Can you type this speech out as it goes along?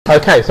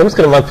Okay, so I'm just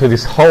going to run through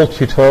this whole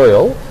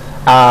tutorial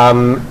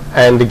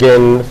and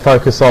again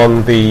focus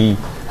on the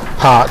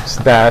parts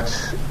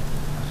that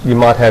you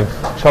might have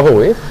trouble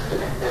with,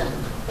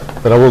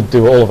 but I will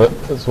do all of it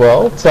as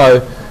well. So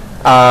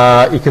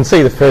you can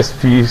see the first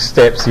few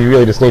steps. You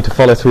really just need to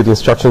follow through the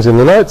instructions in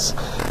the notes,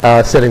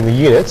 setting the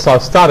units. So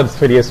I've started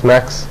 3ds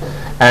Max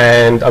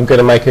and I'm going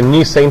to make a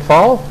new scene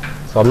file.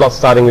 So I'm not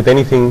starting with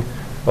anything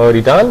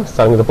already done,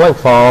 starting with a blank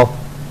file.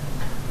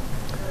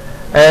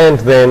 And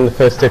then the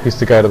first step is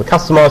to go to the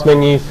Customize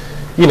menu,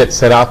 Unit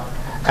Setup,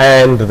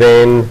 and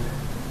then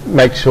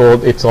make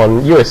sure it's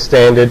on US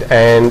Standard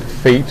and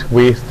feet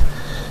with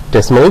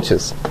decimal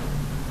inches.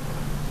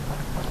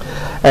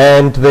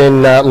 And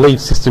then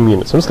leave System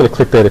Units. I'm just going to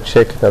click there to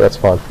check. No, that's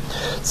fine.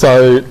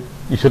 So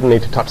you shouldn't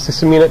need to touch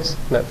System Units.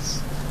 That's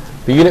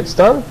the units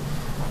done.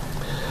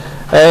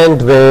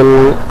 And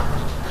then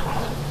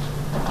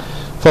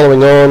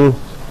following on,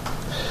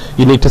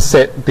 you need to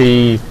set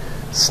the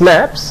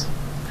snaps.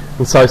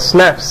 And so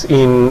snaps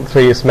in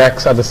 3ds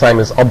Max are the same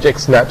as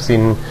object snaps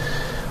in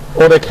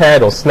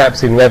AutoCAD or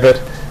snaps in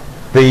Revit.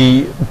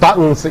 The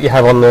buttons that you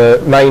have on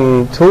the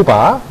main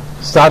toolbar,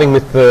 starting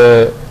with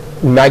the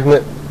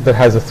magnet that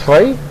has a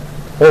 3,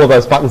 all of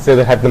those buttons there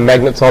that have the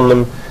magnets on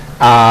them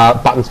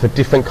are buttons for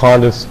different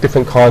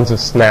kinds of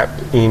snap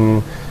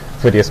in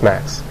 3ds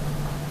Max.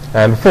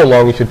 And before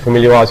long you should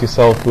familiarise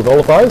yourself with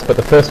all of those, but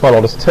the first one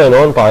I'll just turn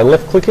on by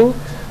left clicking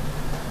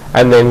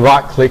and then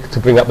right click to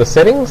bring up the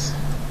settings.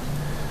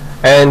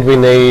 And we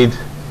need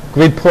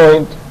grid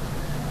point,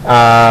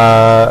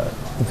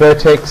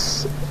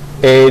 vertex,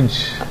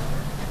 edge,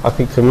 I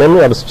think from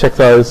memory, I'll just check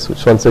those,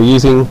 which ones they're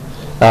using,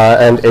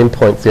 and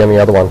endpoint's the only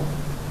other one.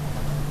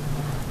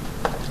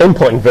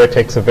 Endpoint and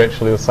vertex are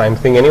virtually the same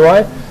thing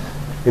anyway,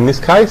 in this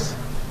case,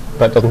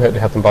 but it doesn't hurt to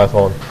have them both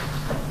on.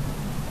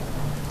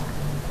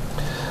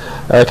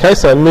 Okay,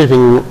 so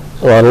moving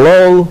right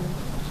along,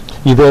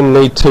 you then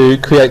need to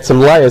create some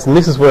layers, and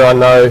this is where I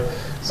know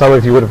some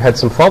of you would have had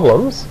some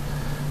problems,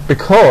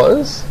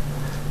 because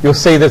you'll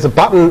see there's a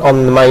button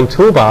on the main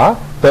toolbar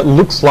that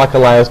looks like a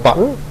layers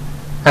button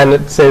and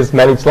it says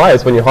manage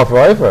layers when you hover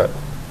over it.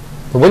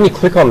 But when you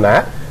click on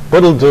that, what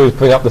it'll do is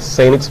bring up the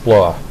Scene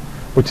Explorer,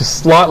 which is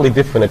slightly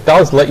different. It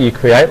does let you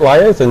create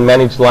layers and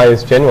manage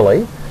layers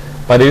generally,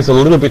 but it is a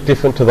little bit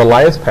different to the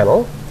layers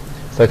panel.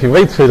 So if you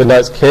read through the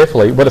notes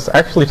carefully, what it's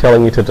actually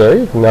telling you to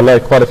do, and I know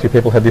quite a few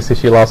people had this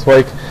issue last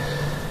week,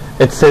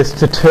 it says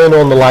to turn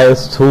on the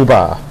layers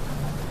toolbar.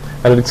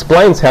 And it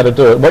explains how to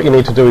do it. What you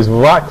need to do is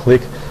right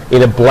click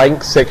in a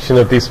blank section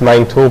of this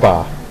main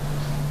toolbar.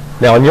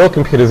 Now on your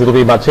computers it'll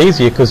be much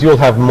easier because you'll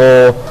have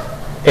more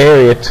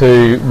area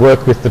to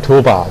work with the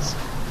toolbars.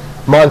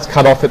 Mine's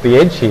cut off at the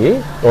edge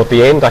here, or at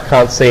the end. I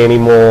can't see any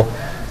more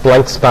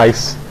blank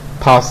space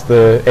past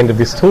the end of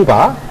this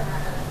toolbar,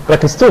 but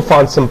I can still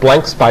find some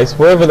blank space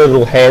wherever the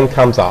little hand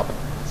comes up.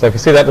 So if you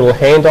see that little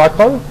hand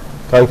icon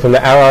going from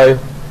the arrow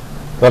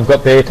that I've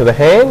got there to the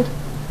hand,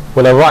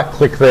 when I right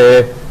click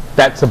there,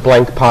 that's a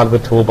blank part of the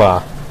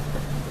toolbar.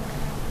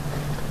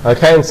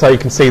 Okay, and so you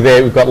can see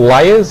there we've got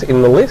layers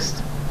in the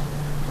list.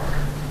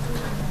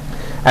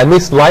 And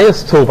this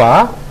layers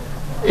toolbar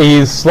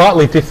is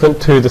slightly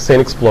different to the Scene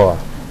Explorer.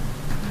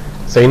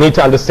 So you need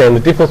to understand the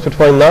difference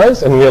between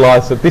those and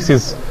realise that this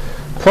is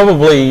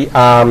probably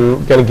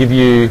going to give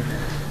you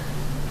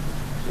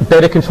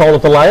better control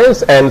of the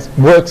layers and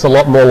works a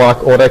lot more like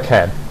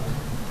AutoCAD.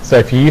 So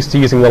if you're used to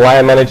using the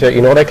layer manager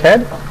in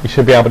AutoCAD, you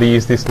should be able to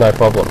use this no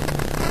problem.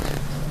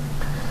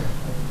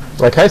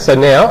 Okay, so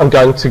now I'm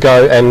going to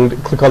go and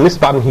click on this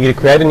button here to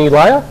create a new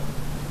layer,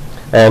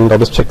 and I'll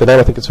just check the name.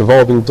 I think it's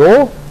Revolving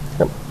Door.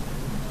 Yep.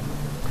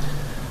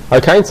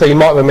 Okay, and so you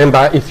might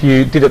remember if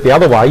you did it the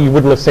other way, you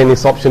wouldn't have seen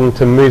this option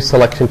to move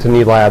selection to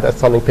new layer. That's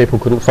something people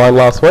couldn't find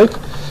last week,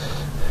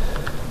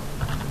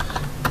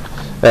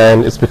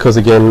 and it's because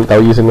again they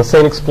were using the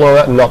Scene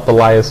Explorer, not the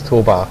Layers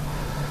toolbar.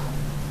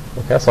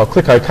 Okay, so I'll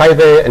click OK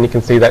there, and you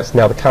can see that's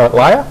now the current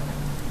layer.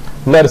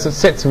 Notice it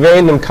sets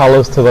random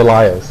colours to the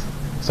layers.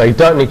 So you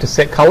don't need to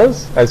set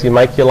colours as you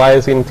make your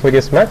layers in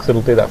 3ds Max,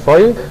 it'll do that for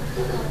you.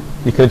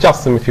 You can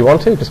adjust them if you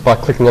want to, just by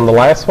clicking on the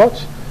layer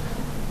swatch,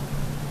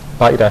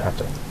 but you don't have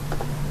to.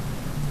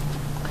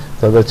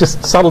 So there's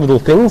just subtle little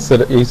things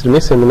that are easy to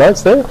miss in the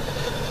notes there.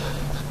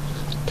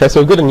 Okay, so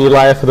we've got a new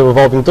layer for the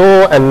revolving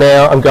door, and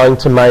now I'm going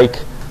to make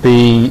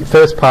the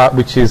first part,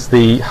 which is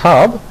the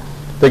hub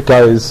that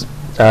goes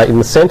in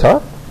the centre.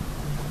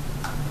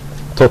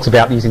 Talks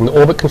about using the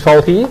orbit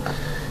control here.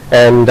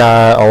 And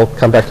I'll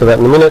come back to that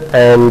in a minute,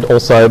 and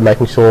also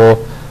making sure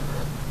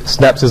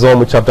snaps is on,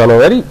 which I've done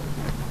already,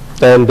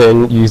 and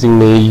then using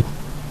the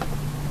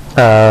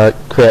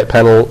create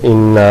panel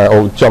in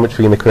or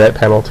geometry in the create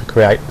panel to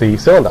create the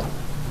cylinder.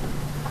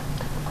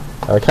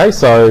 Okay,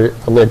 so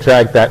I'm going to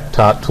drag that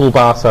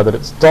toolbar so that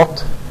it's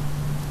docked.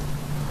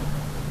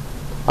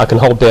 I can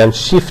hold down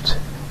Shift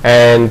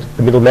and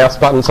the middle mouse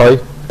button, sorry,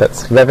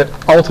 that's Revit,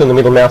 Alt and the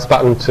middle mouse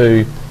button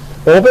to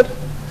orbit.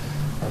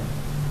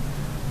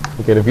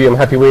 You get a view I'm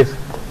happy with.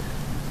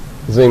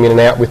 Zoom in and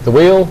out with the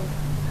wheel,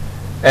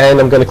 and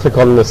I'm going to click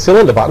on the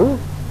cylinder button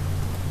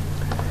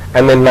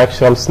and then make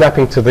sure I'm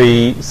snapping to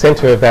the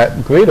center of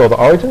that grid or the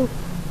origin,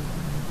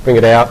 bring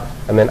it out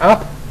and then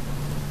up,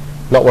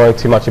 not worrying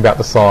too much about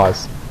the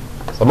size.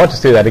 So I might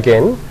just do that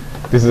again.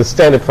 This is a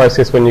standard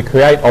process when you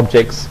create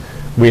objects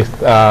with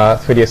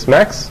 3ds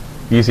Max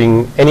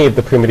using any of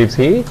the primitives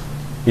here.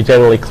 You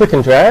generally click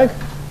and drag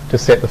to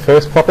set the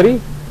first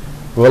property,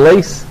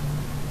 release,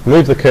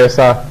 move the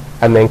cursor,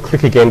 and then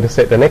click again to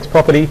set the next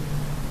property.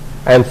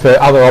 And for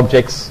other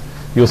objects,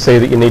 you'll see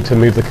that you need to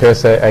move the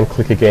cursor and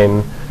click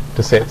again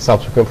to set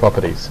subsequent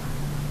properties.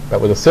 But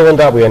with a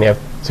cylinder, we only have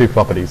 2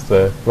 properties,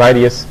 the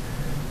radius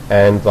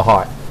and the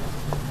height.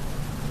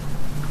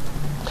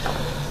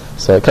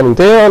 So coming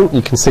down,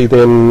 you can see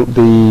then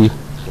the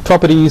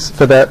properties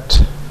for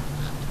that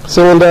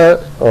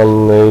cylinder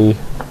on the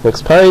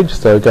next page.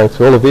 So going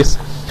through all of this,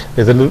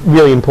 there's a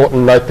really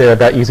important note there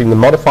about using the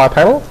modify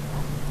panel.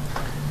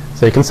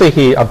 So you can see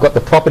here I've got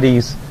the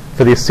properties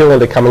for this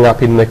cylinder coming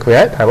up in the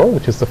create panel,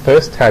 which is the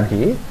first tab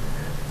here.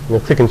 You'll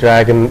click and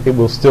drag and it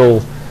will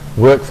still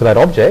work for that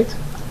object.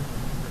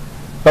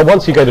 But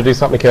once you go to do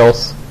something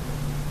else,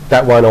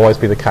 that won't always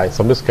be the case.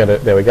 I'm just going to,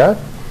 there we go.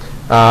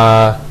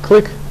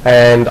 Click,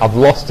 and I've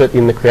lost it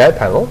in the create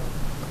panel.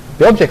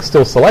 The object's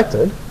still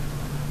selected,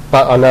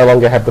 but I no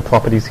longer have the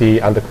properties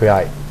here under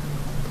create.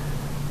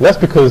 And that's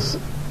because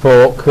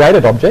for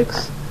created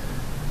objects,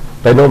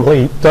 they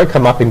normally don't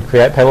come up in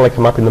create panel, they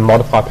come up in the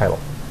modify panel.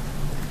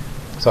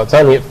 So it's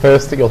only at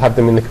first that you'll have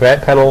them in the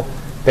create panel,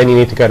 then you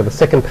need to go to the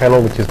second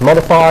panel, which is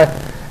modify,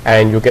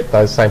 and you'll get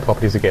those same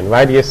properties again,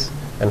 radius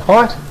and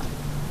height.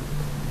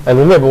 And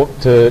remember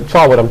to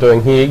try what I'm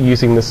doing here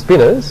using the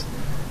spinners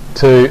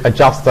to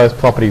adjust those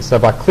properties. So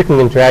by clicking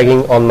and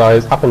dragging on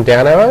those up and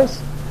down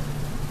arrows,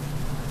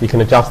 you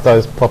can adjust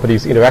those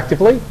properties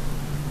interactively.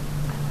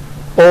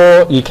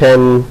 Or you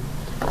can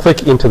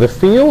click into the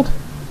field.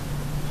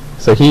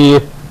 So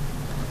here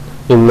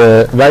in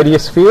the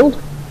radius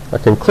field, I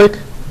can click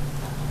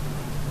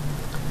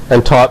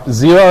and type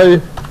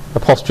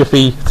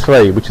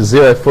 0'3", which is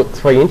 0 foot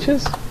 3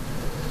 inches.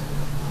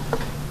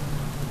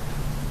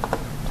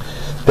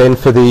 Then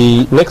for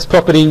the next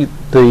property,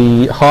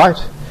 the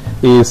height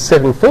is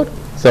 7 foot.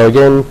 So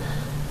again,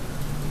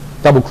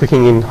 double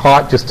clicking in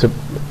height just to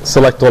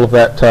select all of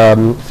that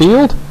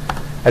field,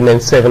 and then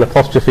 7'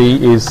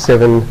 is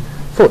 7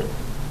 foot.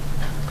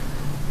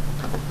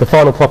 The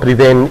final property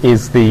then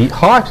is the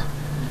height.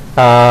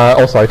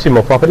 Also 2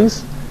 more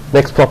properties.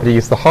 Next property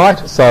is the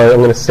height, so I'm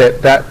going to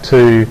set that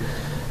to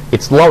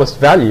its lowest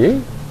value.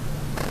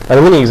 And I'm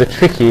going to use a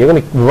trick here. I'm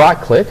going to right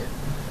click,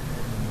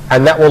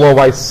 and that will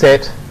always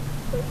set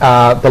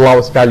the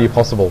lowest value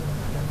possible.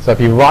 So if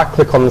you right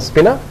click on the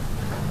spinner,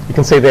 you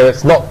can see there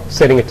it's not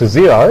setting it to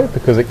 0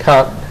 because it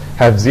can't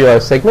have 0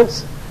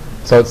 segments.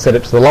 So it's set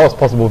it to the lowest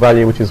possible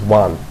value, which is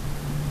 1.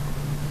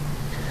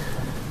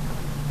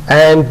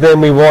 And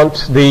then we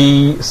want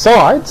the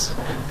sides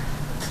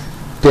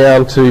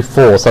down to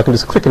 4. So I can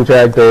just click and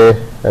drag there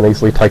and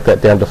easily take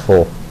that down to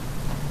 4.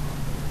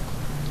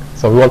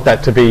 So we want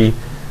that to be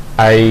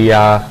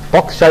a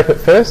box shape at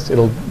first.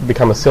 It'll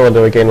become a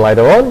cylinder again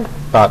later on,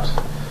 but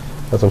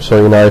as I'm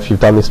sure you know if you've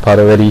done this part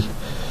already,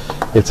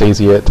 it's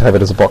easier to have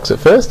it as a box at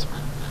first.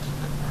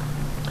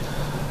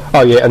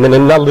 Oh yeah, and then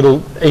another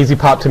little easy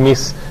part to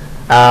miss,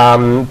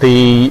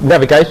 the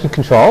navigation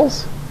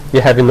controls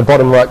you have in the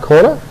bottom right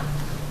corner,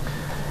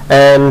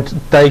 and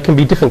they can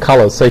be different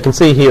colours. So you can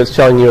see here it's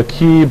showing you a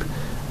cube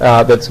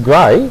that's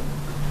grey,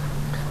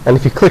 and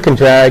if you click and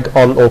drag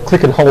on or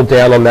click and hold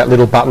down on that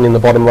little button in the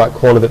bottom right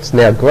corner that's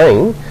now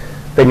green,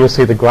 then you'll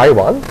see the grey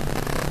one,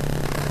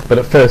 but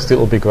at first it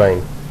will be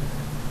green.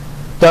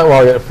 Don't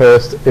worry at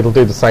first, it'll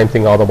do the same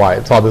thing either way.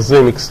 It's either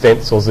zoom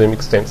extents or zoom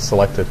extents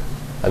selected,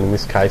 and in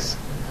this case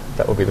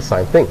that will be the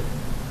same thing.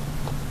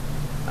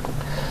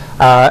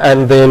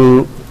 And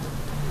then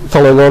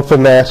following on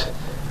from that,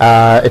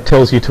 it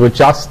tells you to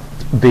adjust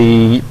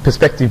the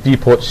perspective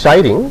viewport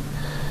shading,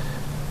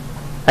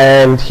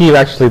 and here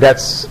actually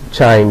that's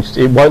changed.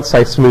 It won't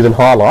say smooth and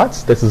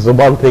highlights. This is the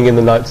one thing in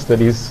the notes that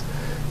is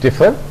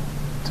different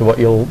to what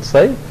you'll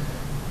see.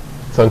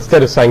 So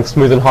instead of saying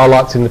smooth and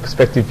highlights in the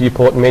perspective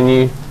viewport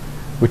menu,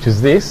 which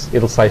is this,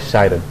 it'll say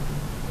shaded.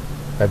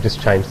 They've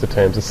just changed the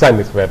terms. The same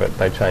with Revit,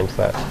 they changed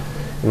that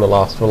in the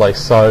last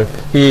release. So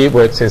here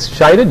where it says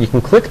shaded, you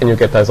can click and you'll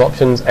get those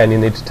options, and you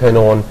need to turn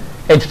on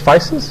edged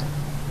faces.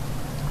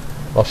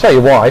 I'll show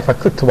you why. If I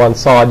click to one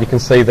side, you can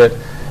see that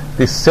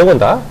this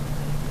cylinder,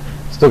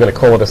 still going to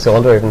call it a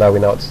cylinder even though we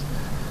know it's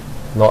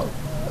not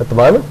at the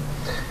moment,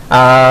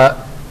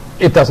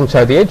 it doesn't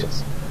show the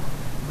edges.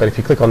 But if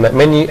you click on that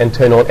menu and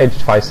turn on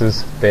edged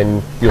faces,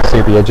 then you'll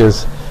see the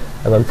edges.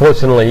 And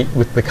unfortunately,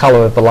 with the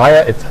colour of the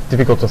layer, it's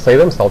difficult to see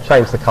them, so I'll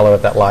change the colour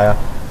of that layer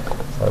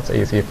so it's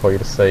easier for you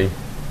to see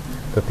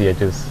that the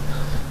edges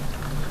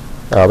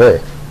are there.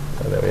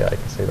 So there we are, you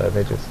can see those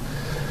edges.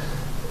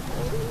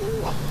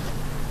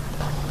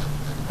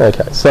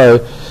 Okay,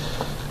 so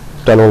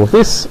done all of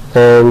this,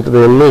 and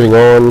then moving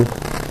on,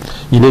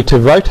 you need to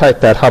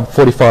rotate that hub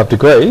 45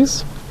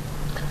 degrees.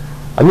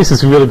 And this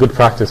is really good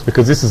practice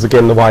because this is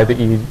again the way that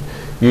you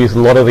use a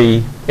lot of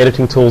the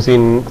editing tools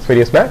in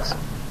 3ds Max,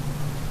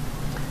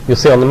 you'll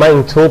see on the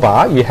main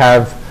toolbar you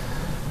have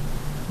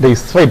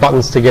these 3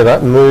 buttons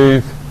together: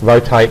 move,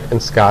 rotate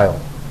and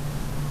scale.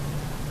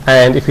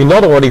 And if you're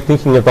not already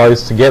thinking of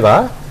those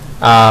together,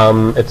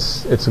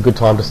 it's a good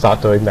time to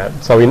start doing that.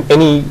 So in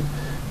any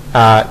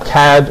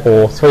CAD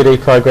or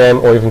 3D program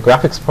or even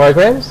graphics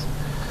programs,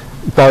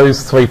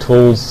 those 3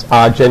 tools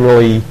are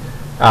generally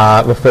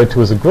referred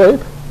to as a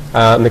group,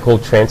 and they're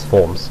called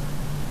transforms.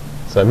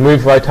 So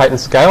move, rotate and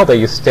scale, they're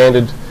your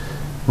standard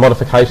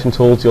modification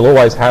tools you'll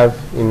always have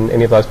in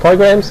any of those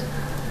programs,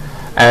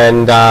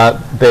 and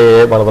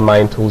they're one of the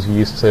main tools you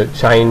use to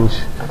change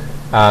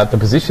the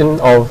position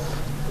of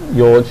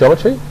your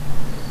geometry.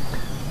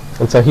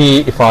 And so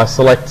here, if I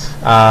select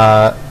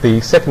the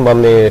second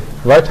one there,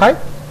 rotate,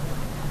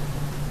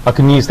 I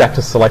can use that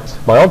to select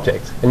my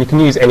object, and you can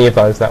use any of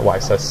those that way.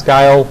 So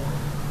scale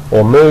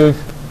or move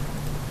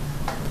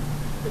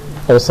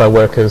also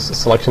work as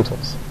selection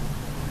tools,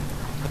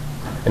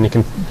 and you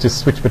can just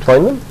switch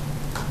between them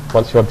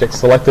once your object's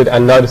selected,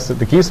 and notice that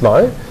the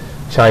gizmo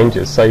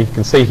changes. So you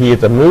can see here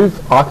the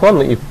move icon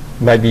that you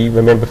maybe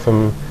remember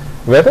from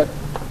Revit.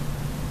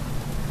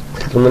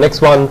 Click on the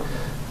next one,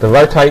 the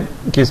rotate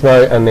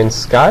gizmo, and then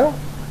scale.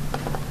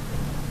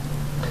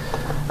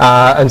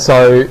 And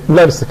so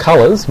notice the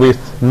colours.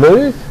 With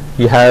move,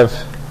 you have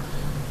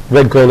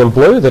red, green and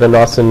blue that are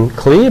nice and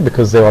clear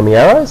because they're on the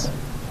arrows.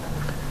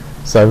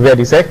 So red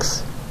is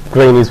X,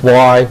 green is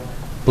Y,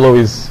 blue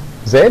is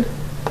Z.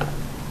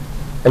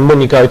 And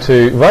when you go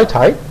to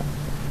rotate,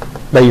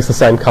 they use the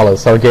same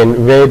colours. So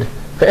again, red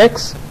for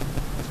X,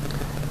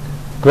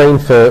 green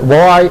for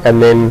Y,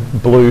 and then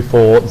blue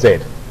for Z.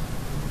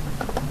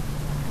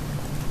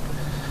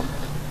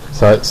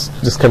 So it's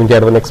just coming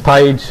down to the next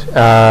page.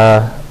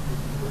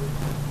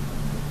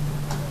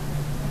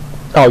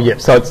 Oh yeah,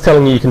 so it's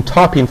telling you can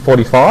type in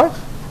 45.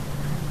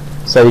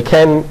 So you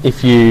can,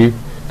 if you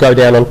go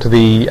down onto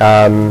the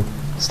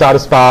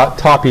status bar,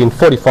 type in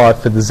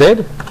 45 for the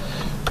Z,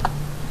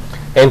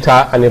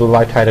 enter, and it'll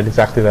rotate at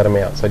exactly that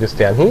amount. So just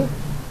down here.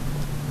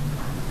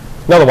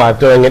 Another way of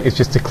doing it is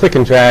just to click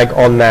and drag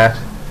on that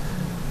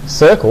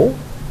circle,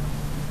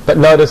 but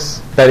notice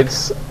that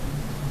it's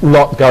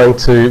not going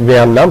to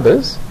round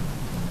numbers.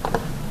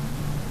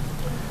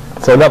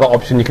 So another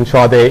option you can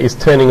try there is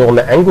turning on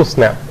the angle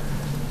snap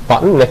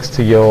button next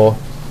to your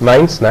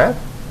main snap,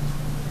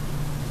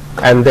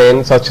 and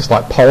then, so it's just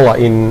like polar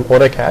in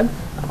AutoCAD,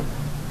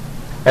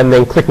 and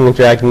then clicking and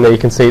dragging there, you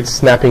can see it's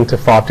snapping to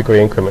 5-degree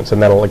increments,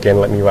 and that'll again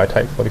let me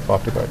rotate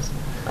 45 degrees.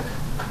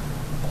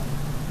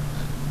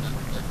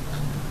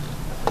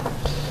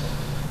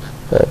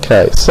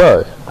 Okay,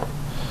 so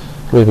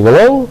moving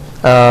along,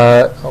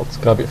 I'll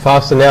just go a bit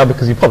faster now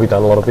because you've probably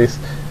done a lot of this.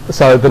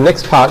 So the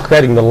next part,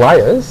 creating the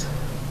layers,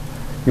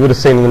 you would have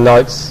seen in the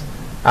notes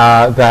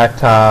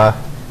that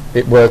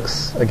it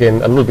works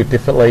again a little bit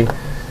differently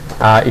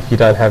if you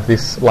don't have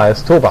this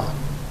layers toolbar.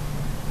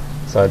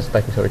 So just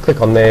making sure we click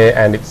on there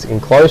and it's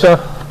enclosure.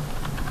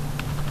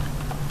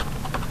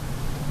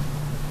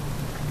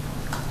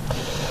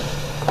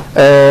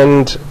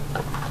 And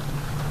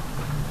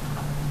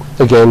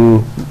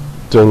again,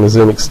 doing the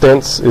zoom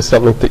extents is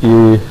something that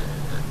you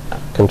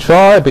can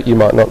try, but you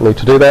might not need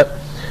to do that.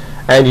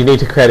 And you need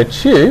to create a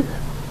tube.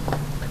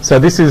 So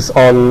this is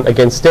on,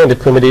 again, standard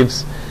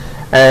primitives,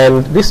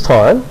 and this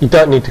time you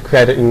don't need to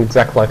create it in the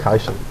exact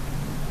location.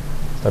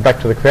 So back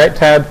to the Create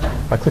tab,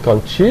 I click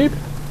on Tube.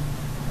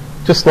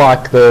 Just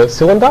like the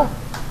cylinder,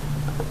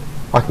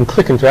 I can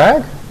click and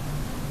drag.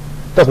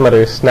 Doesn't matter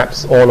if it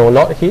snaps on or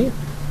not here.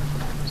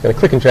 Just going to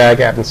click and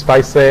drag out in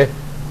space there.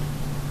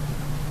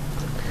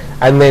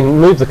 And then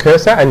move the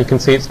cursor, and you can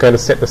see it's going to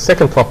set the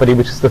second property,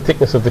 which is the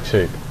thickness of the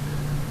tube.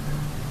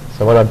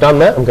 So when I've done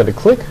that, I'm going to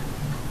click,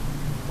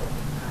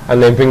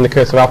 and then bring the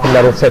cursor up, and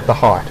that'll set the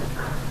height.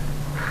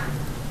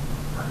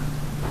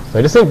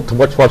 So just need to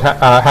watch what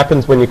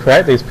happens when you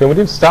create these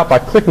primitives. Start by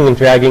clicking and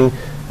dragging,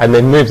 and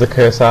then move the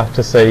cursor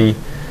to see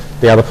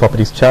the other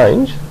properties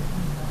change.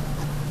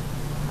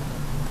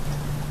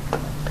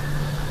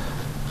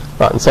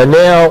 Right, and so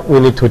now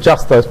we need to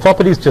adjust those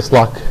properties just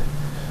like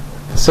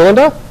the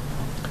cylinder.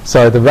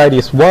 So the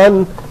radius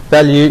 1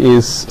 value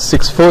is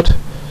 6 foot,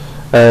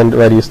 and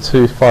radius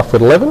 2,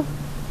 5'11".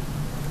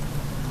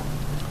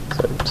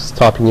 So just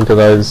typing into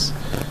those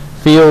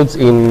fields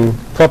in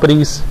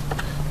properties.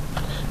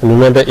 And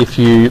remember, if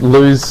you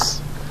lose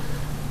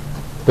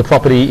the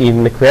property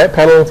in the Create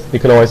panel, you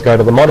can always go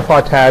to the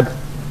Modify tab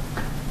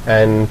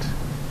and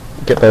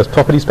get those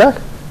properties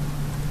back.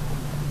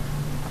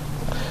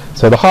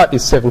 So the height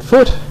is 7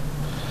 foot,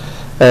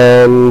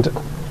 and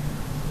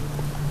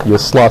you'll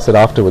slice it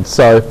afterwards.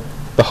 So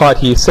the height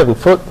here is 7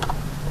 foot,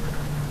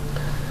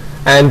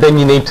 and then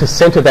you need to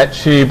centre that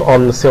tube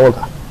on the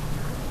cylinder.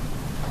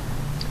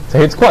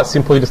 So it's quite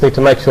simple. You just need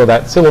to make sure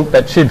that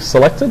tube's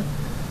selected.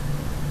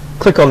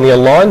 Click on the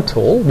Align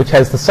tool, which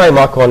has the same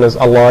icon as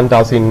Align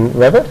does in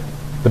Revit,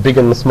 the big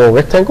and the small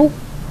rectangle.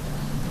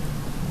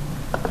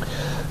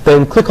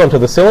 Then click onto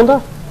the cylinder,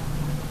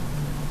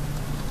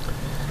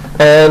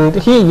 and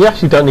here you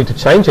actually don't need to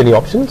change any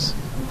options.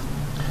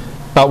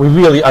 but we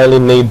really only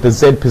need the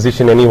Z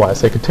position anyway,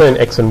 so you could turn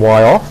X and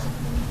Y off.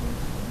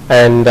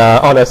 And,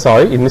 oh no,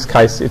 sorry, in this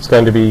case it's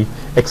going to be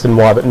X and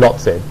Y but not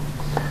Z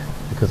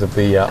because of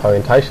the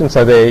orientation.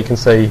 So there you can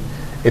see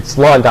it's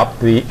lined up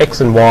the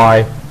X and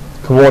Y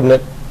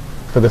coordinate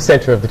for the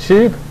centre of the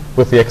tube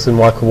with the X and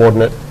Y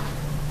coordinate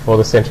for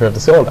the centre of the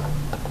cylinder.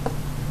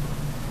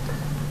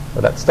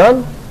 So that's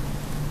done.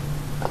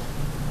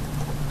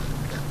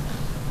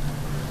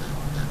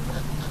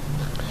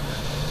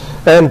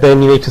 And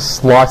then you need to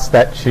slice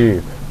that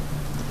tube.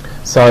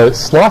 So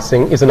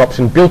slicing is an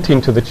option built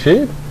into the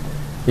tube.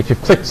 If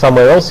you've clicked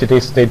somewhere else, you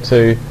just need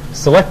to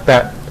select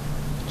that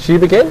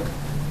tube again,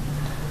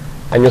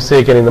 and you'll see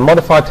again in the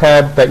Modify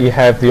tab that you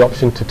have the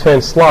option to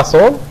turn Slice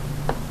on,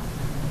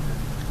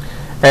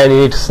 and you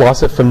need to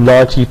slice it from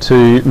 90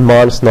 to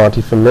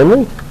 -90 from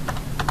memory.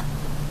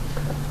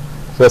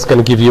 So that's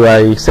going to give you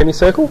a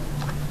semicircle.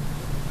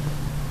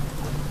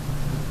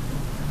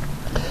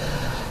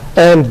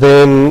 And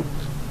then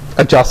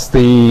adjust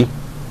the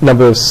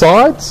number of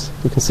sides,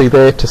 you can see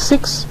there, to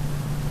 6.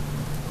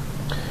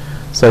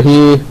 So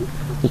here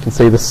you can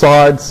see the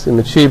sides in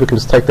the tube, we can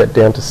just take that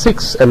down to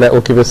 6, and that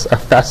will give us a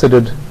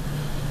faceted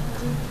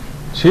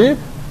tube.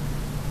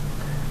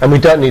 And we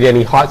don't need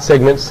any height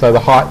segments, so the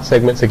height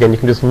segments, again, you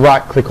can just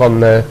right click on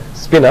the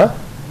spinner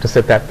to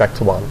set that back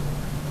to 1.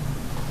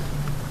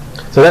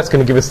 So that's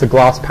going to give us the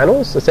glass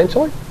panels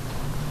essentially.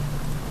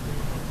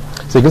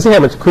 So you can see how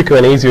much quicker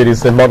and easier it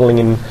is than modelling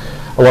in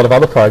a lot of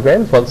other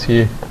programs once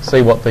you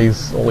see what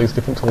all these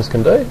different tools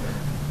can do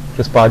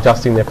just by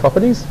adjusting their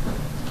properties.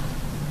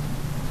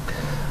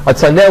 I'd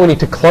say now we need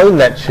to clone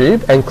that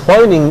tube, and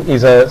cloning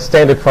is a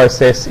standard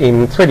process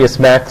in 3ds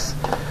Max.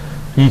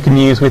 You can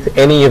use with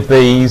any of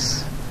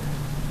these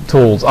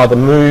tools, either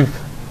move,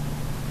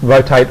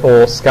 rotate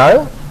or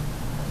scale.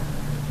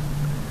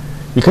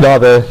 You can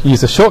either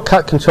use the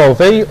shortcut Control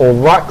V or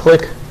right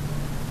click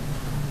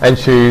and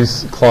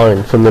choose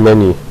clone from the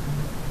menu.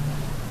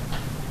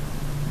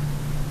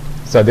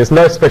 So there's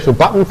no special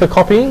button for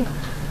copying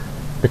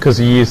because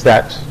you use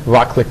that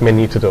right click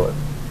menu to do it.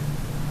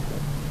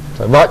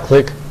 So right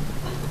click,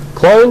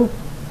 clone,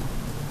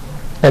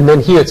 and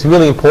then here it's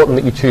really important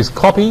that you choose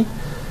copy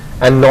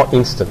and not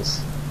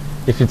instance.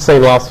 If you'd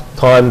seen last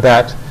time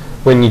that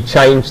when you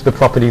changed the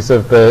properties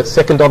of the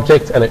second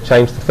object and it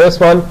changed the first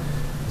one,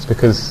 it's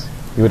because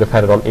you would have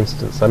had it on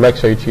instance. So make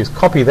sure you choose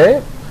copy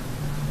there.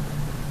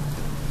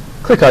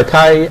 Click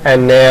OK,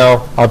 and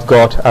now I've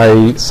got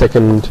a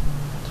second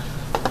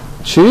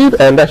tube,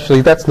 and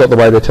actually that's not the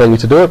way they're telling you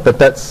to do it, but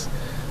that's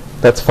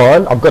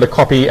fine. I've got a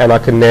copy and I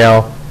can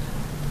now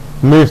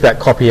move that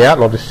copy out,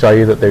 and I'll just show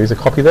you that there is a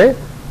copy there.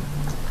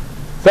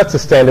 So that's a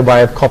standard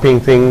way of copying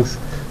things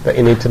that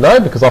you need to know,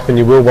 because often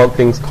you will want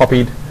things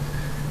copied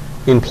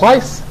in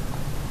place.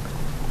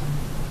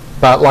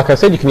 But like I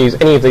said, you can use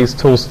any of these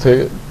tools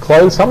to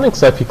clone something.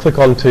 So if you click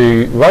on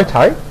to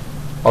rotate,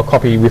 I'll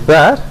copy with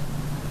that.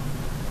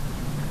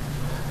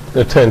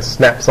 It'll turn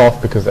snaps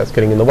off because that's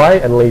getting in the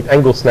way, and leave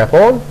angle snap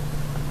on.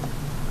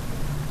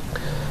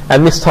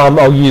 And this time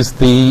I'll use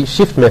the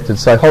shift method.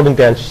 So holding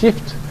down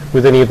shift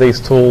with any of these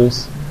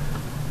tools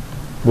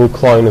will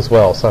clone as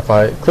well. So if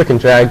I click and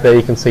drag there,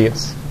 you can see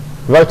it's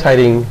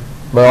rotating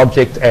my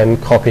object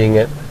and copying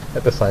it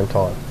at the same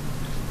time.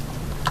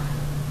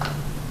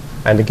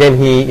 And again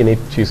here you need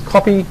to choose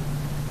copy,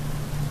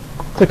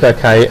 click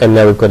OK, and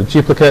now we've got a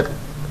duplicate,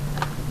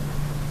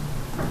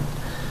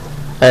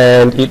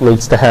 and it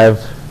needs to have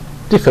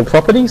different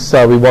properties.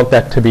 So we want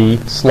that to be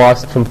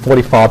sliced from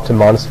 45 to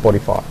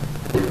 -45.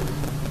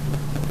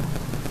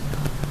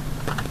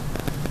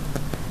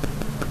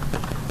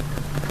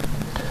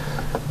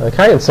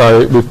 Okay, and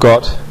so we've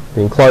got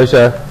the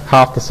enclosure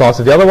half the size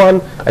of the other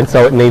one, and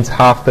so it needs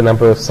half the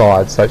number of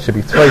sides. So it should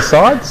be 3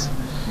 sides.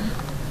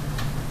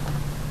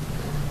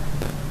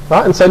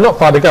 Right, and so not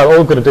far to go. All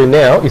we've got to do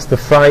now is the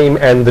frame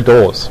and the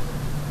doors.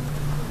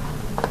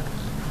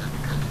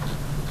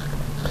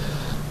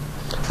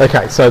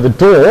 Okay, so the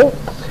door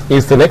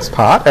is the next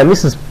part, and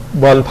this is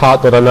one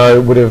part that I know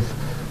would have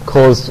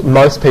caused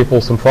most people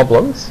some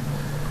problems.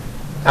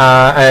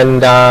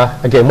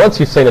 Again, once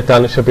you've seen it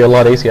done, it should be a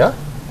lot easier.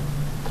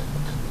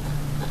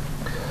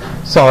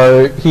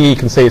 So here you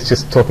can see it's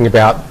just talking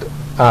about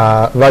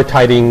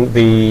rotating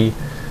the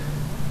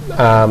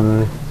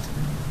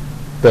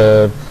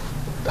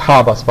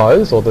hub, I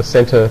suppose, or the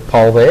centre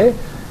pole there,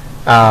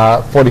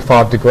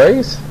 45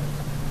 degrees,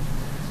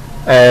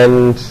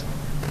 and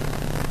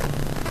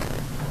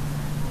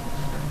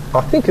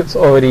I think it's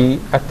already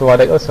at the right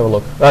angle. Let's have a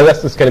look. Oh,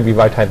 that's just going to be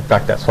rotated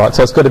back, that's right.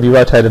 So it's got to be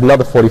rotated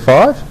another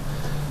 45.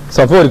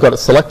 So I've already got it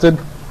selected,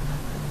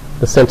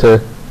 the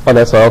centre. Oh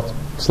no, so I'll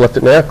select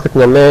it now,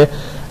 clicking on there,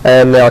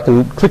 and now I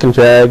can click and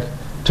drag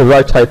to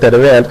rotate that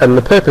around, and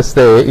the purpose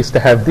there is to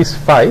have this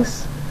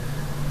face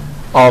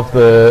of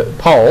the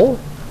pole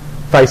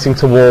facing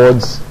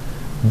towards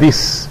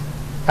this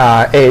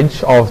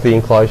edge of the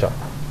enclosure.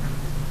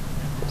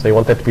 So you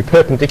want that to be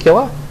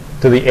perpendicular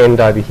to the end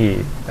over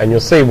here, and you'll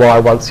see why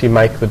once you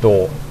make the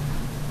door.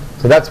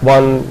 So that's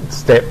one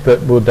step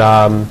that would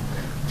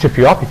trip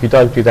you up if you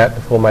don't do that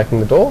before making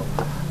the door.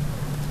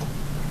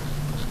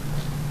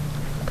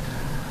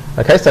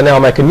 Okay, so now I'll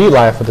make a new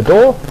layer for the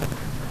door.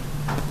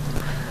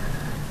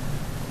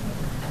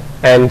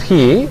 And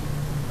here,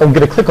 I'm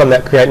going to click on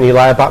that Create New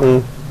Layer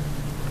button,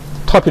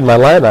 type in my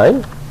layer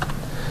name,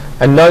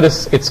 and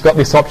notice it's got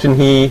this option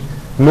here,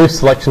 Move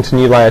Selection to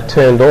New Layer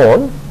turned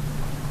on,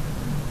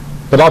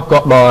 but I've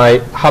got my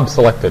hub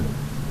selected,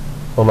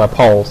 or my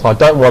pole, so I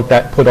don't want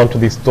that put onto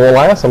this door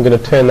layer, so I'm going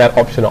to turn that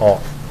option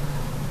off.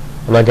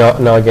 And I go,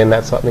 no, again,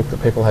 that's something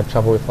that people had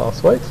trouble with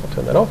last week, so I'll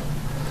turn that off.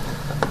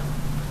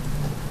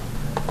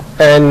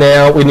 And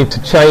now we need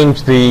to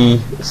change the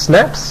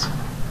snaps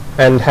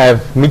and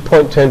have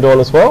midpoint turned on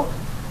as well.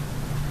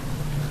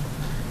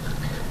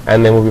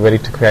 And then we'll be ready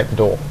to create the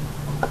door.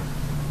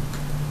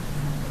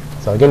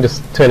 So again,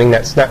 just turning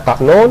that snap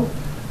button on,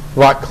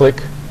 right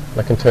click,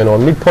 I can turn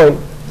on midpoint,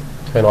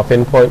 turn off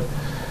endpoint,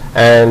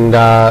 and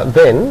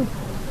then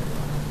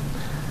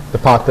the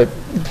part that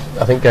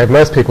I think gave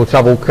most people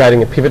trouble,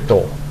 creating a pivot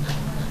door.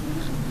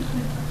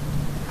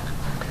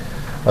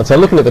 And so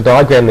looking at the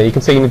diagram there, you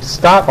can see you need to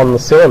start on the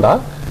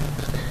cylinder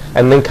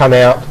and then come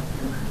out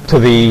to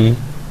the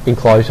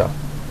enclosure.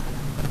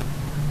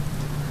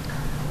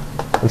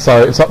 And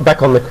so it's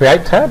back on the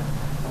Create tab.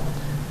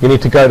 You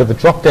need to go to the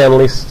drop-down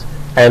list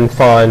and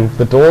find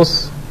the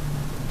Doors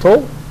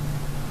tool.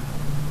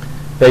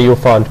 There you'll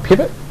find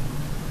Pivot.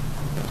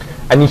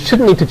 And you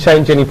shouldn't need to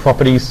change any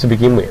properties to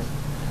begin with.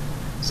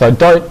 So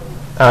don't,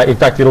 in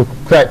fact it'll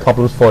create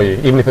problems for you,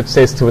 even if it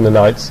says to in the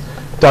notes,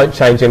 don't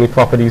change any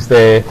properties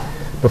there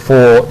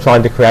before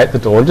trying to create the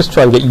door, and just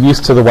try and get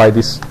used to the way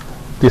this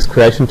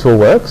creation tool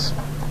works.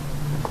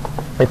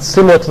 It's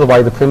similar to the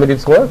way the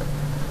primitives work.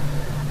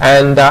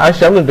 And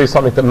actually I'm going to do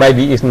something that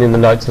maybe isn't in the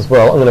notes as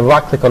well. I'm going to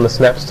right click on the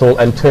Snaps tool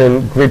and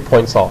turn grid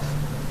points off,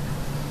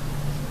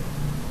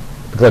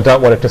 because I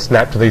don't want it to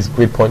snap to these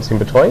grid points in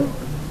between.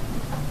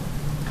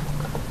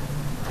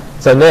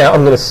 So now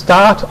I'm going to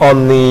start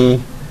on the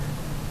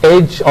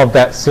edge of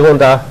that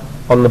cylinder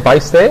on the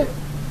base there.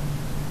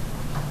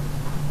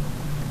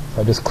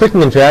 So just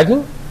clicking and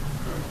dragging.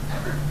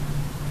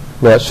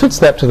 Now it should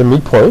snap to the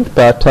midpoint,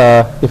 but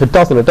if it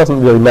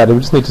doesn't really matter. We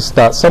just need to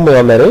start somewhere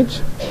on that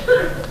edge.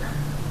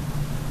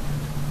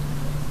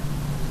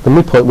 The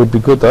midpoint would be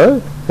good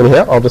though.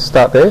 Anyhow, I'll just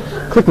start there,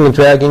 clicking and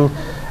dragging,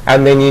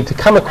 and then you need to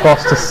come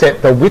across to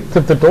set the width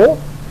of the door.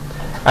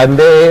 And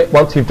there,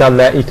 once you've done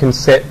that, you can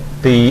set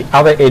the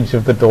other edge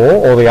of the door,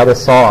 or the other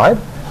side,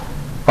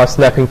 by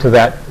snapping to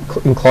that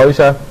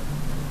enclosure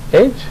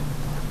edge.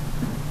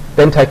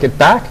 Then take it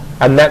back,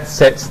 and that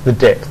sets the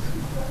depth.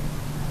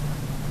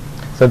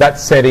 So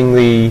that's setting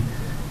the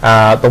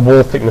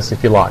wall thickness,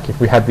 if you like, if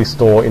we had this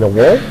door in a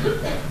wall.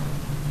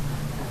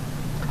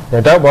 Now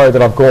don't worry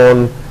that I've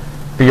gone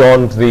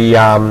beyond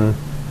the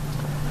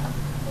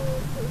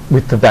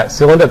width of that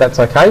cylinder, that's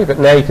okay, but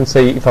now you can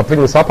see if I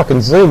bring this up, I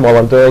can zoom while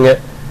I'm doing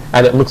it,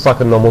 and it looks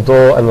like a normal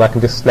door, and I can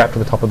just snap to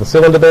the top of the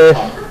cylinder there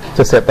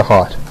to set the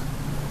height.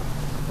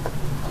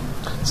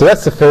 So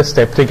that's the first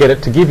step, to get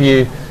it to give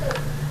you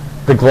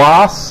the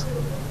glass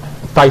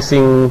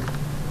facing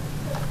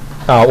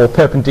or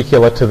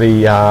perpendicular to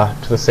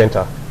the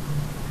centre.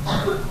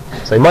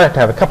 So you might have to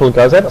have a couple of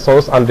goes at it, so I'll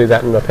just undo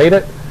that and repeat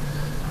it.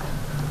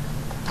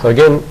 So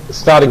again,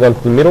 starting on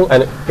the middle,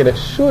 and it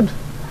should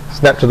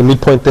snap to the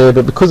midpoint there,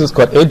 but because it's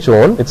got edge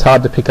on, it's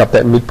hard to pick up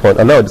that midpoint.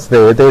 I know it's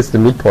there, there's the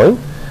midpoint,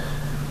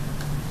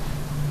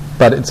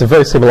 but it's a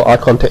very similar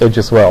icon to edge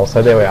as well.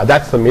 So there we are,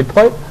 that's the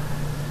midpoint.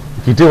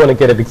 If you do want to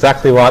get it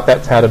exactly right,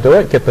 that's how to do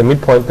it. Get the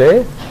midpoint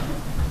there.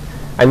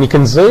 And you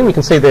can zoom, you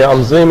can see there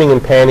I'm zooming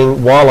and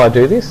panning while I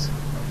do this.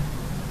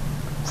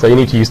 So you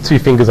need to use 2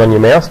 fingers on your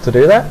mouse to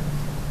do that.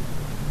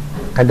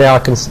 And now I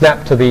can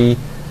snap to the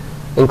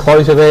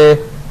enclosure there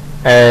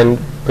and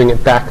bring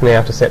it back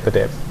now to set the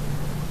depth.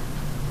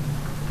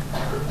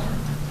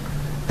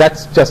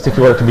 That's just if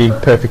you want it to be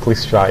perfectly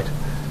straight.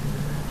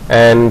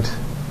 And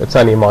it's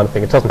only a minor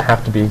thing. It doesn't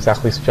have to be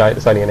exactly straight.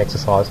 It's only an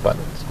exercise, but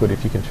it's good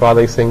if you can try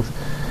these things.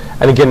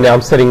 And again, now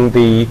I'm setting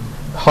the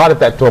height of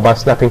that door by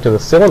snapping to the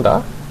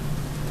cylinder.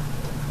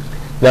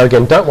 Now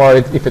again, don't worry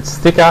if it's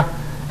thicker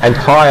and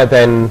higher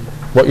than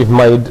what you've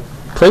made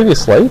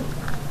previously,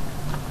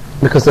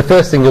 because the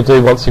first thing you'll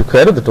do once you've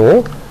created the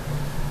door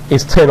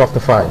is turn off the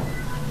frame.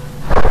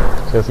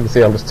 So as you can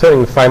see, I'm just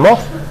turning the frame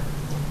off,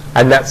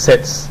 and that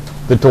sets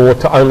the door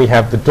to only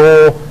have the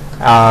door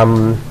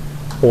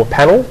or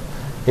panel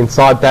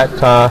inside that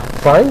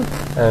frame,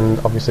 and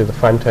obviously the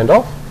frame turned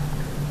off.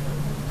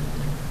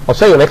 I'll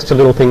show you an extra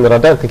little thing that I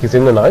don't think is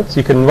in the notes.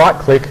 You can right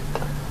click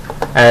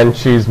and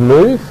choose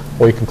Move,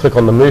 or you can click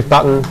on the Move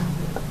button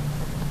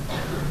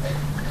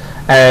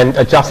and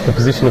adjust the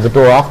position of the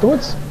door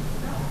afterwards.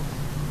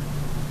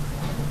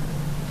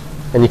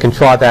 And you can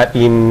try that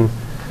in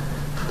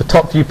the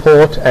top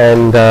viewport,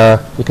 and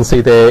you can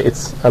see there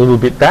it's a little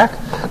bit back.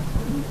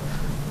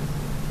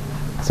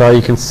 So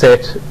you can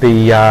set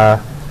the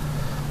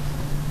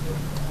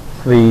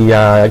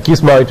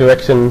gizmo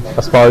direction,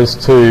 I suppose,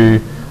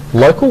 to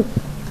local,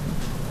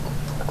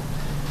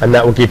 and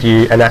that will give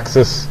you an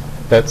axis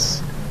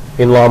that's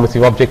in line with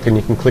your object, and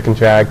you can click and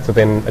drag to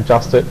then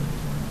adjust it.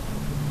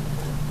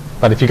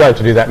 But if you're going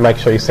to do that, make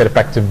sure you set it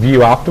back to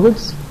view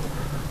afterwards,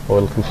 or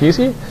it'll confuse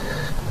you.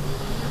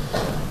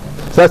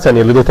 So that's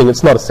only a little thing.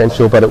 It's not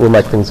essential, but it will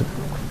make things a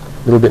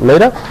little bit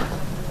neater.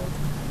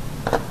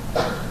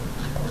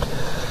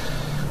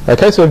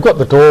 Okay, so we've got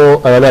the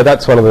door. I know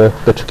that's one of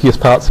the trickiest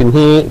parts in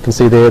here. You can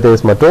see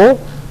there's my door.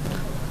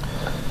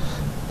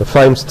 The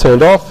frame's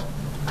turned off,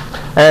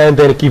 and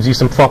then it gives you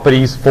some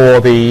properties for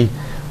the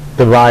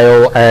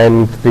rail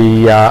and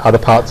the other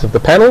parts of the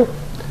panel.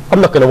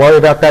 I'm not going to worry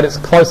about that. It's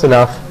close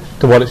enough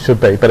to what it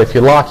should be. But if you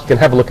like, you can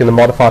have a look in the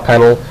modify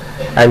panel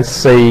and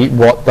see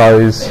what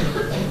those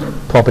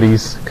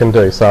properties can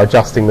do. So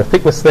adjusting the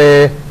thickness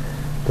there,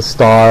 the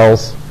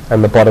styles,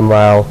 and the bottom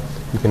rail.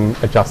 You can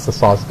adjust the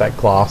size of that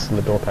glass in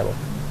the door panel.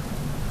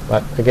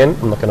 But again,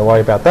 I'm not going to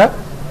worry about that.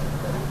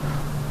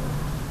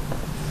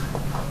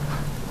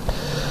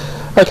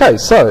 Okay,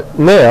 so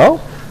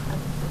now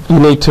you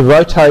need to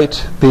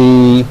rotate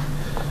the...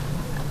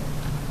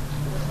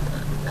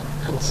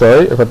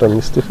 Sorry, have I done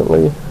this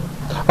differently?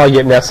 Oh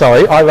yeah, now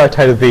sorry, I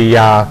rotated the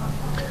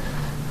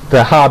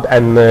hub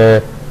and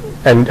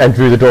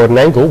drew the door at an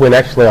angle when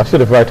actually I should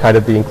have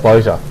rotated the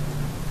enclosure.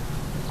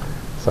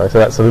 So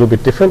that's a little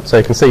bit different. So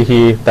you can see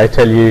here they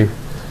tell you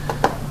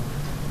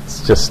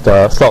it's just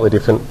slightly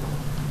different.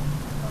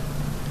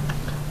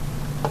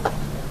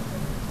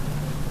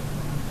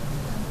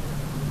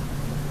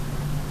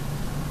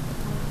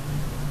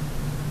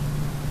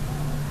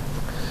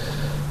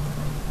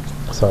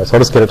 So I'll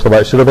just get it to the way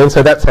it should have been.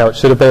 So that's how it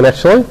should have been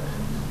actually.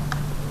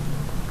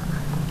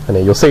 And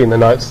then you'll see in the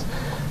notes.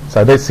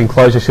 So this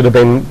enclosure should have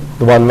been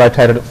the one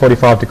rotated at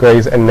 45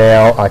 degrees, and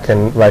now I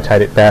can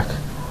rotate it back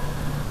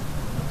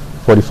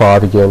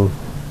 45 again.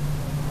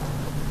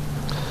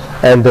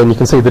 And then you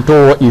can see the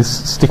door is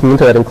sticking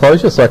into that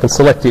enclosure, so I can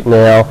select it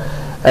now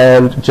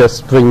and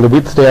just bring the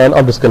width down.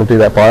 I'm just going to do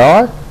that by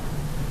eye.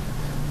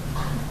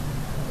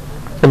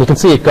 And you can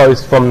see it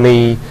goes from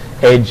the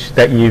edge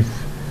that you've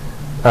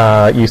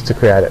used to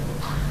create it.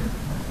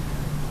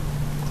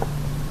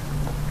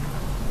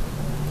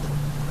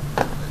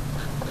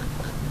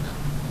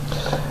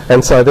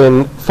 And so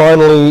then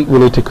finally we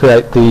need to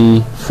create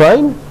the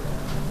frame.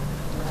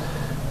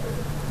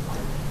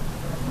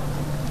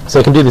 So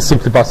you can do this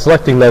simply by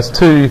selecting those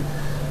two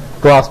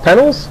glass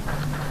panels,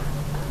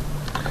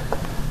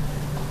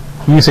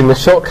 using the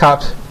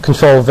shortcut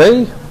Control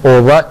V,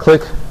 or right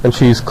click and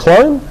choose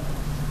clone,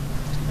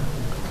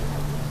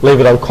 leave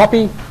it on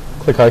copy,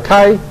 click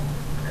OK,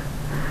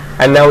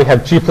 and now we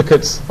have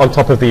duplicates on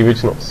top of the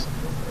originals.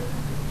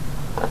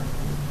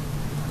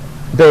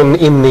 Then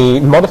in the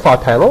modify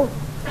panel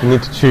you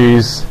need to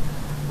choose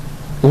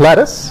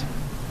lattice,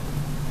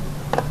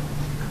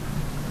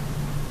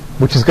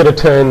 which is going to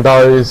turn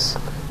those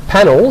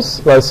panels,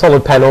 those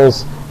solid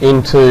panels,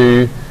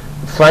 into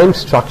frame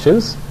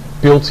structures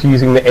built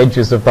using the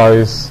edges of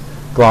those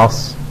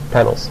glass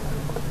panels.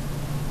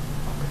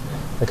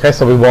 Okay,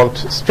 so we want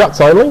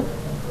struts only,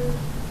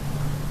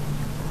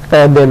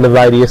 and then the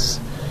radius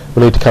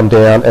will need to come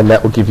down, and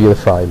that will give you the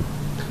frame.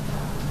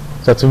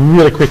 So it's a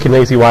really quick and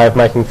easy way of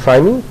making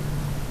framing.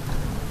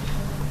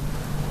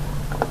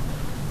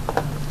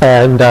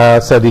 And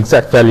so the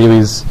exact value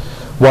is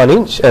 1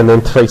 inch, and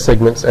then 3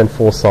 segments and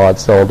 4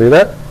 sides. So I'll do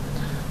that.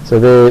 So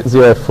there,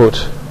 0 foot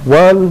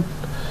 1,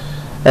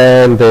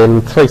 and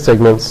then 3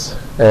 segments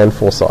and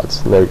 4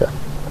 sides. And there we go.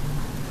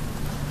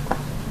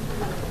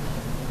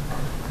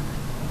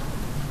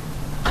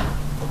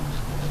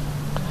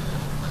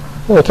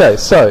 Okay,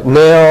 so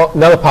now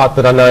another part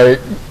that I know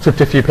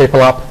tripped a few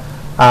people up,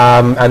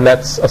 and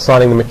that's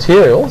assigning the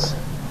materials.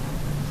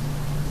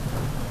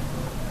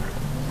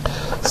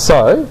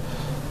 So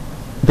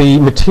the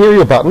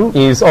material button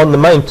is on the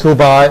main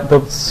toolbar.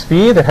 The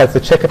sphere that has the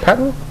checker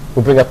pattern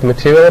will bring up the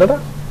material editor.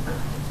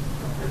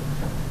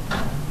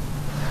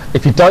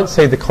 If you don't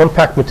see the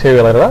compact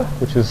material editor,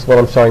 which is what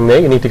I'm showing there,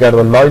 you need to go to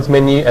the modes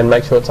menu and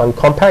make sure it's on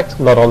compact,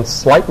 not on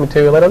slate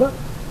material editor,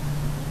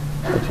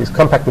 which is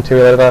compact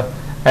material editor,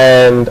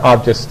 and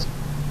I've just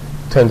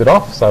turned it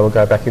off, so we'll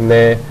go back in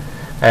there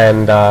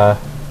and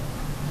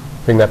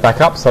bring that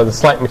back up. So the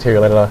slate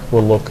material editor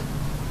will look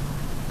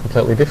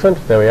completely different.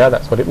 There we are,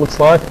 that's what it looks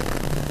like.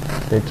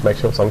 Need to make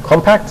sure it's on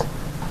compact.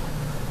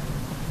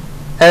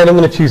 And I'm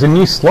going to choose a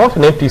new slot,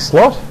 an empty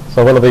slot,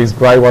 so one of these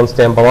grey ones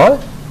down below,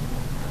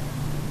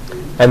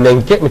 and then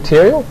get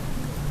material,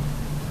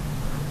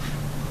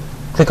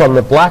 click on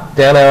the black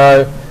down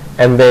arrow,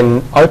 and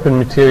then open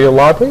material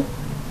library,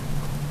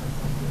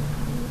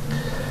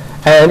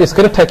 and it's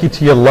going to take you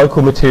to your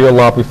local material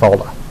library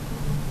folder.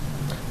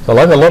 So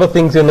like a lot of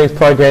things in these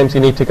programs,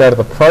 you need to go to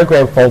the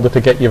program folder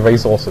to get your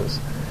resources,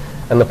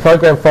 and the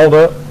program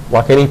folder,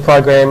 like any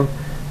program,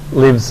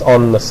 lives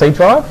on the C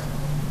drive,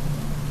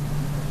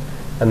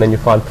 and then you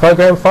find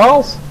program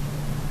files,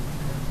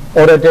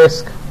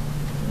 Autodesk,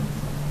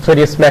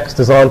 3ds Max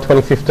Design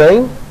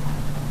 2015,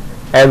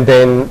 and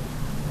then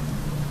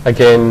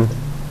again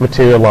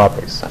material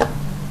libraries. And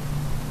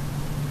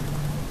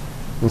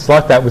it's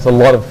like that with a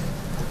lot of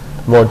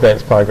more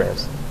advanced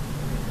programs.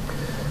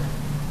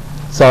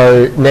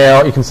 So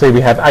now you can see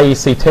we have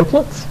AEC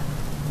templates.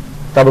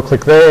 Double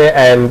click there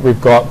and we've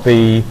got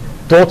the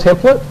door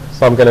template.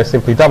 So I'm going to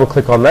simply double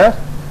click on that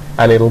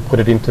and it'll put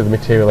it into the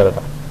material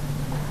editor.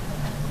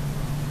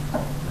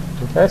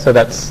 Okay, so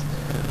that's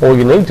all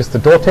you need, just the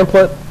door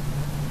template.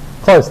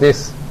 Close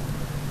this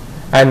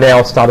and now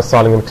I'll start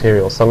assigning the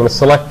materials. So I'm going to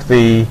select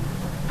the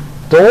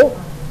door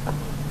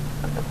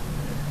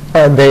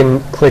and then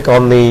click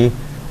on the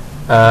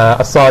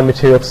assign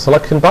material to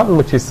selection button,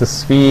 which is the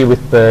sphere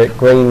with the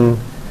green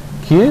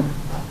cube,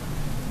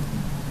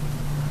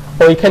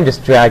 or you can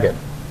just drag it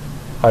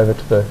over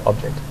to the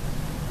object.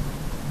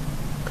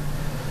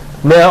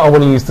 Now I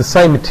want to use the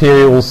same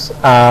materials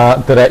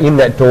that are in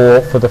that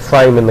door for the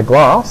frame and the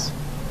glass.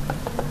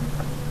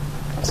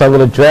 So I'm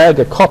going to drag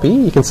a copy.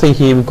 You can see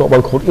here we've got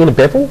one called inner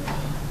bevel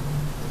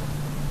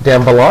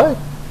down below,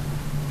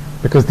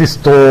 because this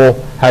door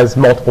has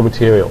multiple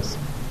materials,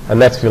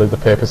 and that's really the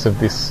purpose of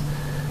this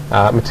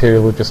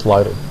material we've just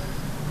loaded.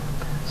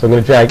 So I'm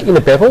going to drag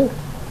inner bevel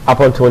up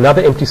onto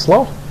another empty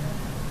slot,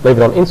 leave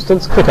it on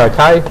instance, click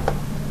OK.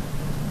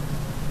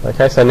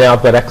 Okay, so now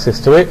I've got access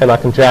to it and I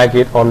can drag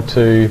it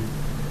onto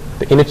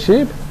the inner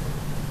tube,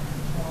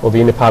 or the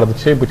inner part of the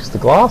tube, which is the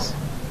glass.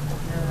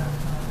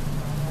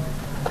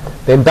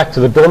 Then back to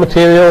the door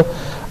material,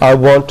 I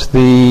want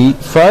the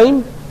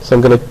frame, so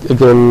I'm going to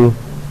again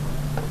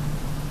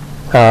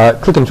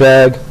click and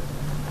drag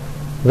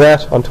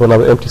that onto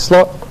another empty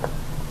slot,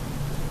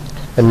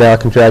 and now I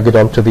can drag it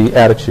onto the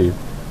outer tube.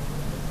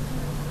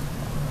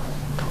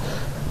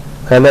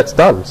 And that's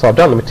done. So I've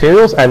done the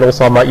materials, and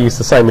also I might use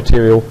the same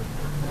material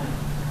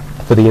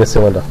for the inner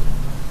cylinder.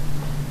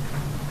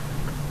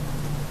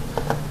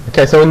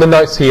 Okay, so in the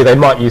notes here they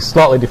might use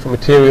slightly different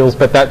materials,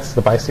 but that's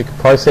the basic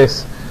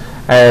process.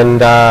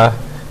 And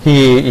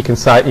here you can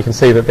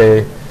see that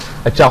they're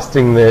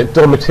adjusting the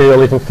door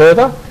material even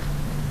further.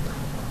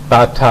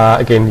 But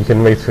again, you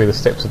can read through the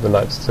steps of the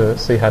notes to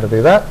see how to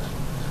do that.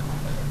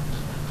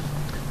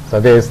 So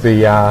there's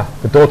the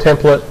door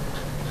template,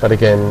 but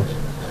again,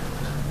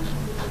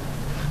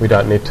 we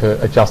don't need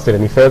to adjust it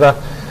any further.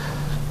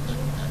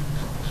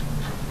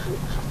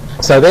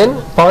 So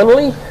then,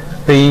 finally,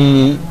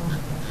 the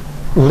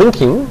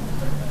linking.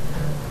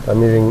 I'm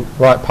moving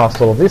right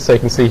past all of this, so you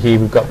can see here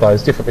we've got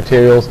those different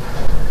materials.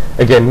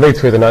 Again, read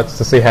through the notes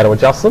to see how to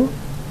adjust them.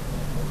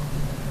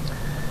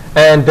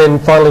 And then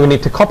finally we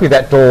need to copy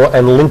that door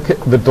and link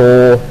the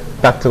door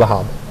back to the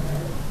hub.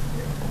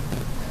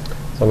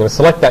 So I'm going to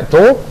select that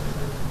door.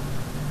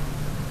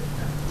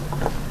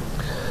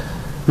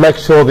 Make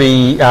sure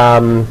the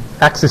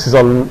axis is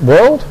on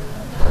world.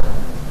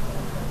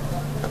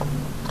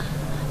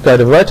 Go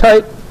to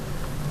rotate.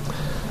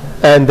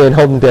 And then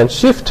holding down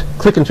shift,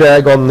 click and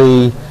drag on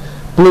the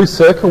blue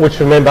circle, which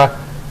remember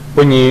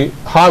when you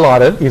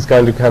highlight it is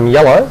going to become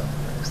yellow.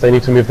 So you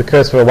need to move the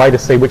cursor away to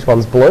see which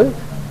one's blue.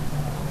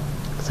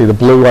 See, the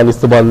blue one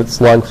is the one that's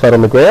lying flat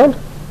on the ground.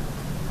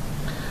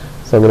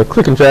 So I'm going to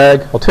click and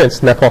drag. I'll turn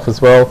snap off as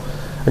well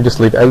and just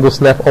leave angle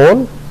snap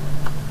on.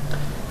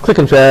 Click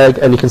and drag,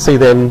 and you can see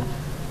then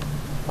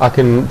I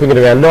can bring it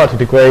around 90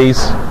 degrees.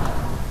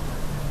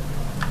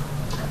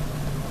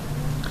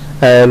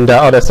 And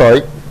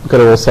sorry, I've got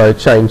to also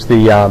change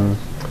the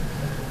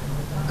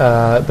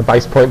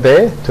base point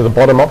there to the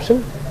bottom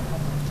option.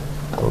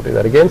 We'll do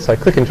that again. So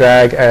click and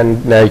drag,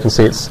 and now you can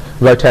see it's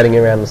rotating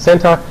around the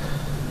centre.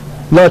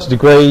 90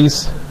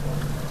 degrees,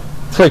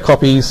 3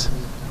 copies,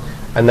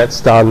 and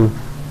that's done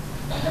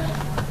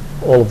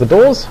all of the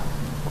doors.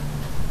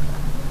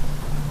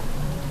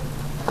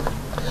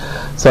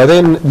 So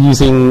then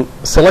using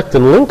select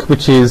and link,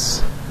 which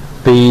is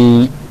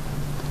the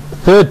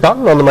third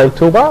button on the main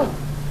toolbar,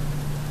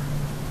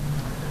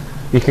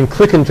 you can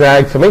click and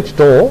drag from each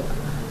door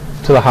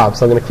to the hub.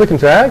 So I'm going to click and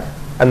drag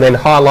and then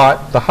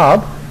highlight the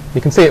hub.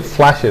 You can see it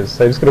flashes,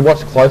 so you're just going to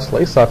watch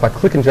closely. So if I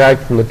click and drag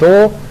from the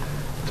door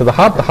to the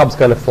hub's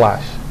going to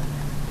flash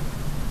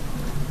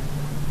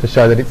to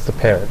show that it's the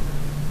parent.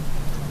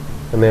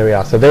 And there we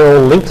are. So they're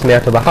all linked now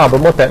to the hub,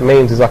 and what that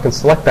means is I can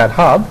select that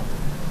hub,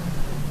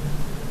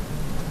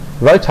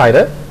 rotate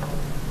it,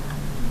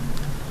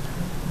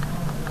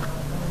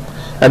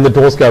 and the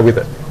doors go with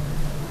it.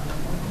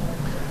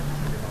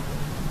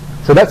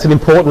 So that's an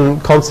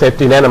important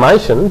concept in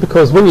animation,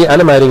 because when you're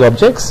animating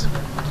objects,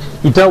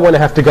 you don't want to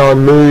have to go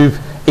and move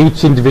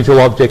each individual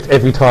object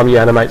every time you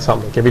animate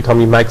something, every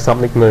time you make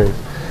something move.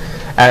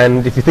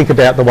 And if you think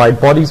about the way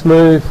bodies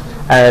move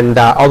and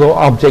other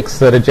objects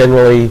that are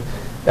generally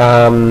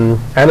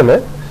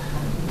animate,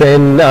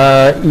 then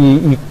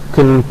you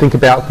can think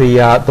about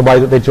the way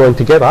that they're joined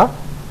together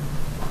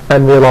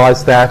and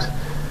realise that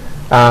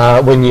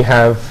when you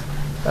have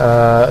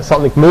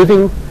something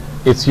moving,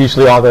 it's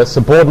usually either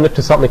subordinate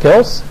to something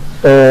else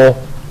or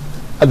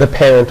the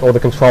parent or the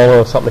controller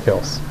of something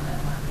else.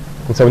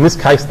 And so in this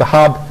case, the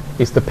hub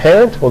is the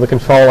parent or the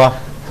controller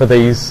for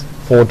these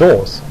 4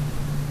 doors.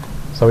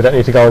 So we don't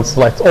need to go and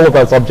select all of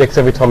those objects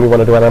every time we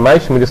want to do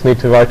animation. We just need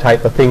to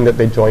rotate the thing that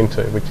they're joined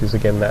to, which is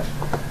again that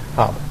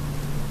hub.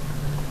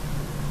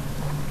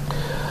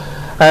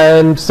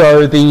 And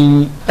so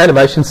the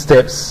animation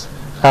steps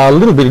a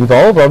little bit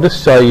involved. I'll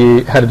just show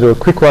you how to do a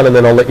quick one, and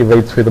then I'll let you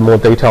read through the more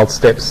detailed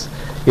steps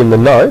in the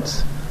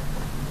notes.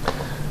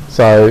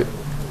 So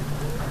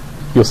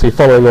you'll see,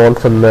 following on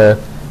from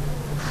the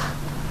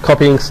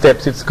copying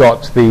steps, it's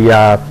got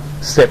the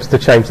steps to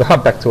change the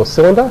hub back to a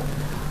cylinder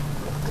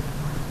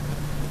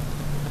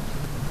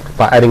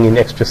by adding in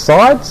extra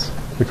sides,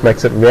 which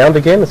makes it round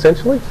again,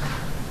 essentially.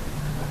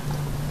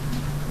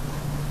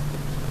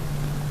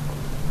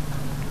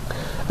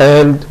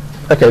 And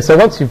okay, so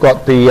once you've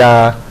got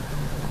the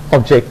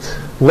object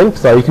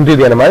linked, though, you can do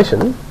the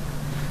animation. I'm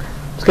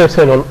just going to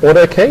turn on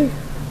auto key,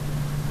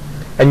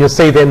 and you'll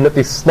see then that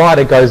this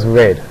slider goes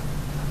red.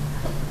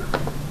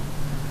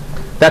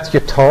 That's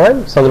your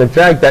time, so I'm going to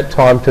drag that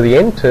time to the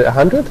end to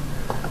 100,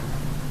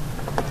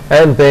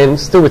 and then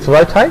still with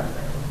rotate,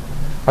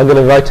 I'm going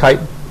to rotate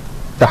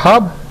the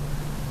hub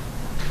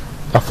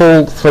a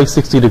full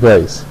 360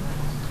 degrees.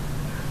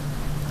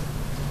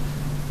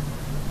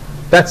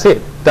 That's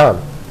it,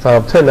 done. So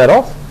I'll turn that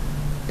off,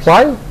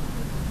 play,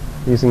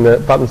 using the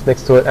buttons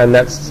next to it, and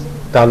that's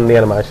done the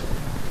animation.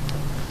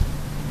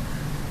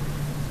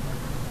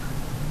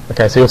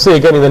 Okay, so you'll see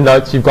again in the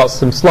notes you've got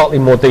some slightly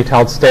more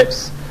detailed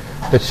steps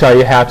that show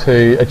you how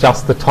to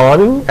adjust the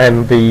timing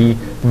and the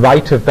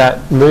rate of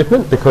that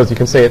movement, because you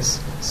can see it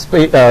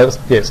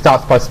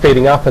starts by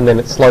speeding up and then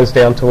it slows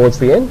down towards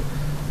the end.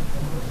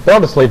 But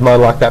I'll just leave mine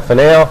like that for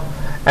now.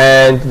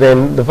 And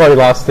then the very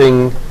last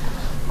thing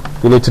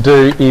you need to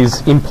do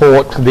is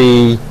import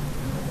the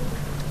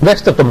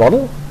rest of the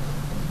model.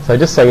 So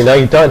just so you know,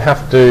 you don't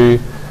have to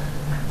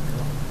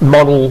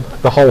model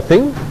the whole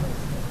thing.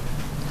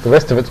 The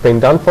rest of it's been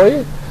done for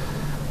you.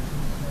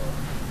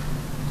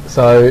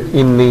 So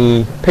in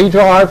the P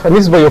drive, and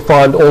this is where you'll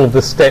find all of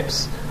the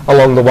steps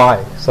along the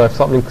way. So if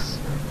something's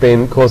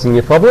been causing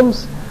you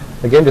problems,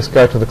 again, just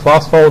go to the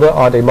class folder,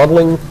 ID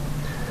modeling,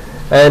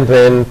 and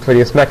then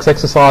 3ds Max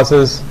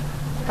exercises,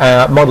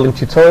 modeling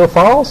tutorial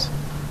files,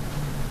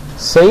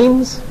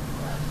 scenes,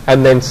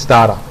 and then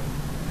startup.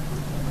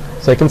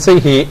 So you can see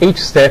here each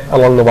step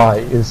along the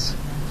way is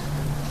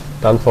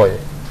done for you.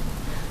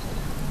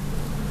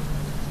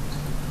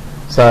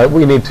 So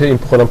we need to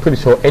import, I'm pretty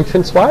sure,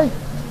 entranceway.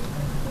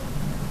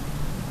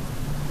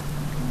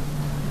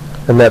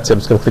 And that's it. I'm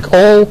just going to click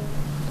all,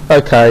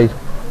 OK,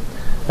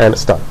 and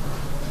it's done.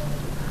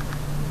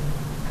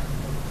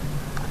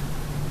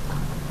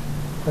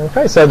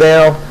 Okay, so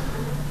now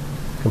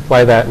you can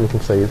play that and you can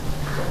see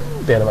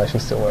the animation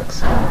still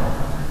works.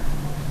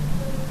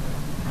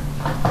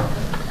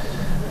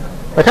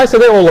 Okay, so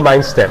they're all the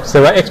main steps.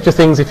 There are extra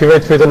things if you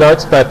read through the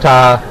notes, but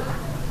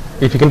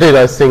if you can do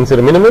those things at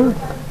a minimum,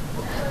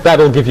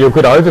 that'll give you a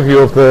good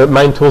overview of the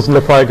main tools in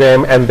the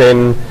program, and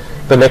then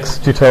the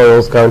next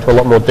tutorials go into a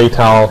lot more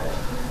detail,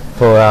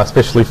 for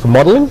especially for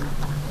modelling.